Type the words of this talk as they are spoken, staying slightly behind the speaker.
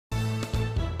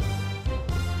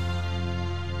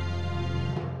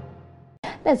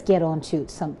Let's get on to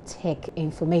some tech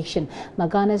information.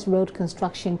 Ghana's road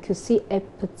construction could see a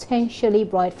potentially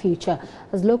bright future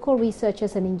as local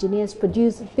researchers and engineers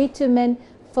produce bitumen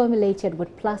formulated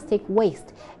with plastic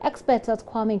waste. Experts at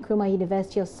Kwame Nkrumah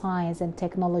University of Science and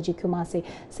Technology, Kumasi,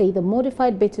 say the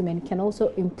modified bitumen can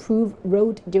also improve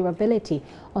road durability.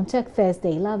 On Tech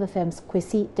Thursday, Love FM's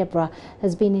Kwesi Deborah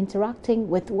has been interacting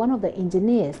with one of the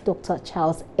engineers, Dr.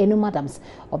 Charles Enumadams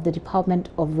of the Department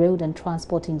of Road and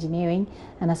Transport Engineering,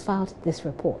 and has filed this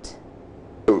report.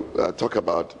 Talk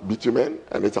about bitumen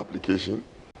and its application,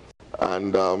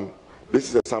 and this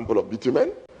is a sample of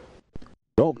bitumen.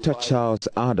 Dr. Charles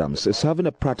Adams is having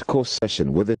a practical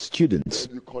session with his students.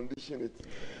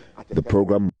 The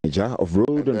program manager of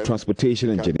Road and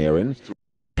Transportation Engineering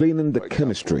explaining the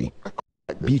chemistry.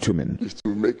 Bitumen is to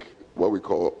make what we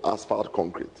call asphalt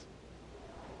concrete.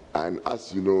 And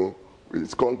as you know,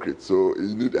 it's concrete, so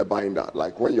you need a binder.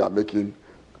 Like when you are making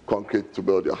concrete to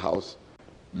build your house,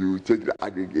 you take the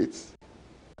aggregates,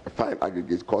 fine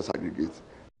aggregates, coarse aggregates,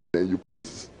 then you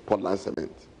put Portland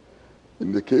cement.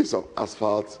 In the case of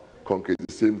asphalt concrete,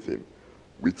 the same thing.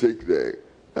 We take the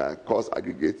coarse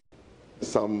aggregates,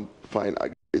 some fine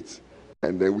aggregates,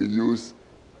 and then we use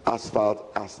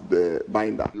asphalt as the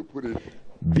binder. You put it.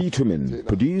 Bitumen,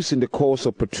 produced in the course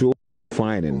of petroleum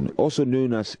refining, also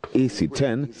known as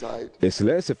AC10, is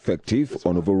less effective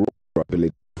on overall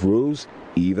durability of roads,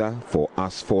 either for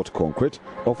asphalt concrete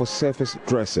or for surface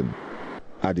dressing.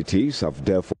 Additives have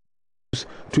therefore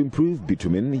to improve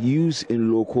bitumen used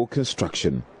in local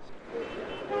construction.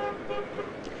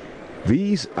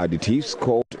 These additives,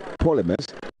 called polymers,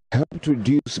 help to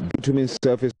reduce bitumen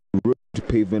surface road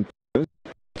pavement problems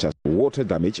such as water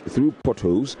damage through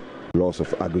potholes, loss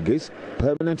of aggregates,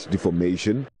 permanent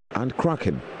deformation, and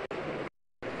cracking.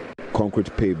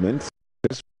 Concrete pavement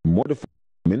modified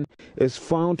bitumen is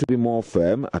found to be more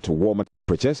firm at warmer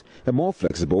temperatures and more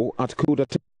flexible at colder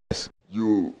temperatures.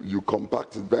 You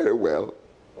compact it very well,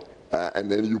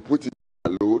 and then you put it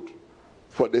in a load.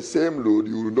 For the same load,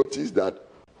 you will notice that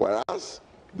whereas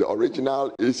the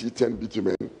original AC10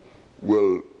 bitumen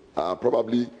will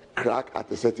probably crack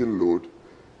at a certain load,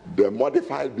 the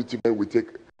modified bitumen will take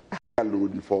a higher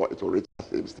load before it will reach the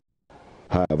same state.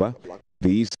 However,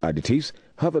 these additives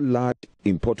have a large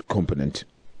import component.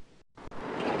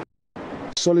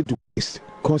 Solid waste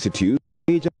constitutes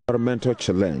a major environmental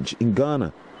challenge in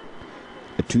Ghana.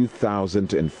 A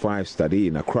 2005 study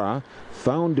in Accra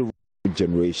found the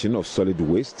generation of solid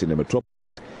waste in the metropolis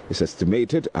is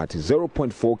estimated at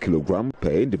 0.4 kilogram per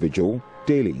individual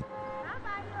daily.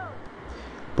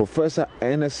 Professor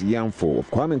Ernest Yamfo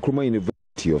of Kwame Nkrumah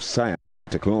University of Science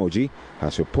and Technology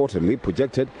has reportedly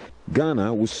projected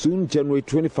Ghana will soon generate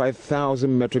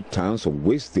 25,000 metric tons of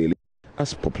waste daily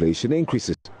as population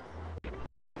increases.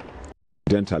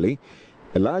 Incidentally,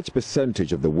 a large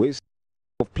percentage of the waste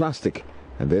is of plastic,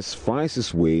 and this finds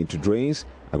its way into drains,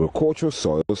 agricultural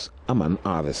soils, among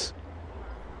others.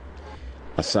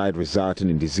 Aside resulting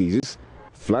in diseases,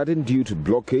 flooding due to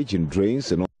blockage in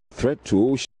drains and threat to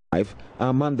ocean life are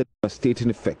among the devastating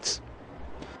effects.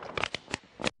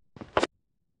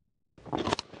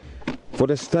 For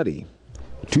the study,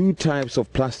 2 types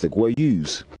of plastic were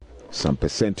used. Some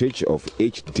percentage of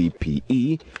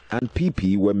HDPE and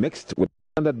PP were mixed with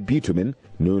standard bitumen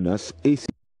known as AC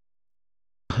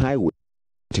highway.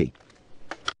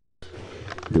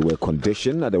 They were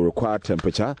conditioned at the required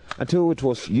temperature until it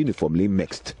was uniformly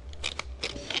mixed.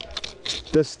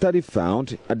 The study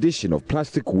found addition of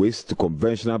plastic waste to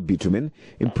conventional bitumen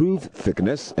improved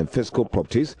thickness and physical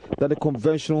properties than the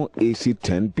conventional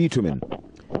AC10 bitumen.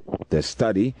 The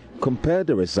study compared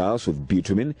the results with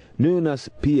bitumen known as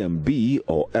PMB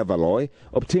or Everloy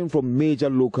obtained from major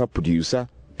local producer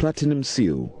Platinum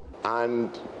Seal.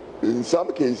 And in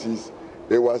some cases,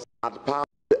 it was at par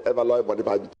with the Everloy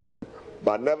modified bitumen,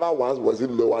 but never once was it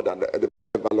lower than the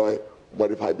Everloy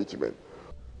modified bitumen.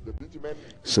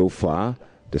 So far,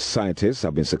 the scientists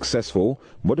have been successful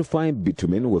modifying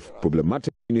bitumen with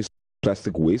problematic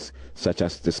plastic waste such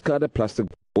as discarded plastic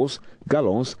bottles,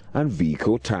 gallons, and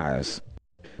vehicle tires.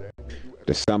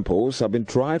 The samples have been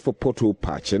tried for pothole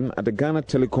patching at the Ghana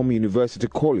Telecom University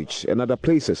College and other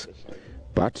places,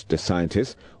 but the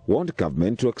scientists want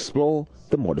government to explore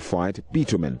the modified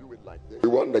bitumen. We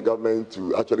want the government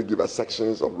to actually give us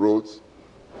sections of roads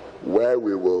where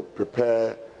we will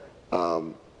prepare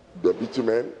the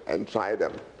bitumen and try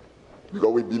them,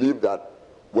 because we believe that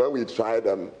when we try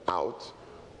them out,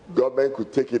 government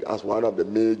could take it as one of the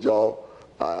major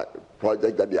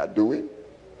projects that they are doing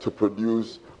to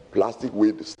produce plastic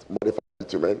waste modified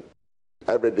bitumen in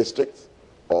every district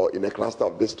or in a cluster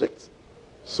of districts,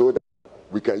 so that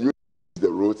we can use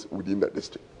the roads within the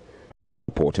district.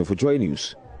 Reporter for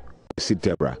JoyNews,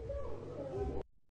 Deborah.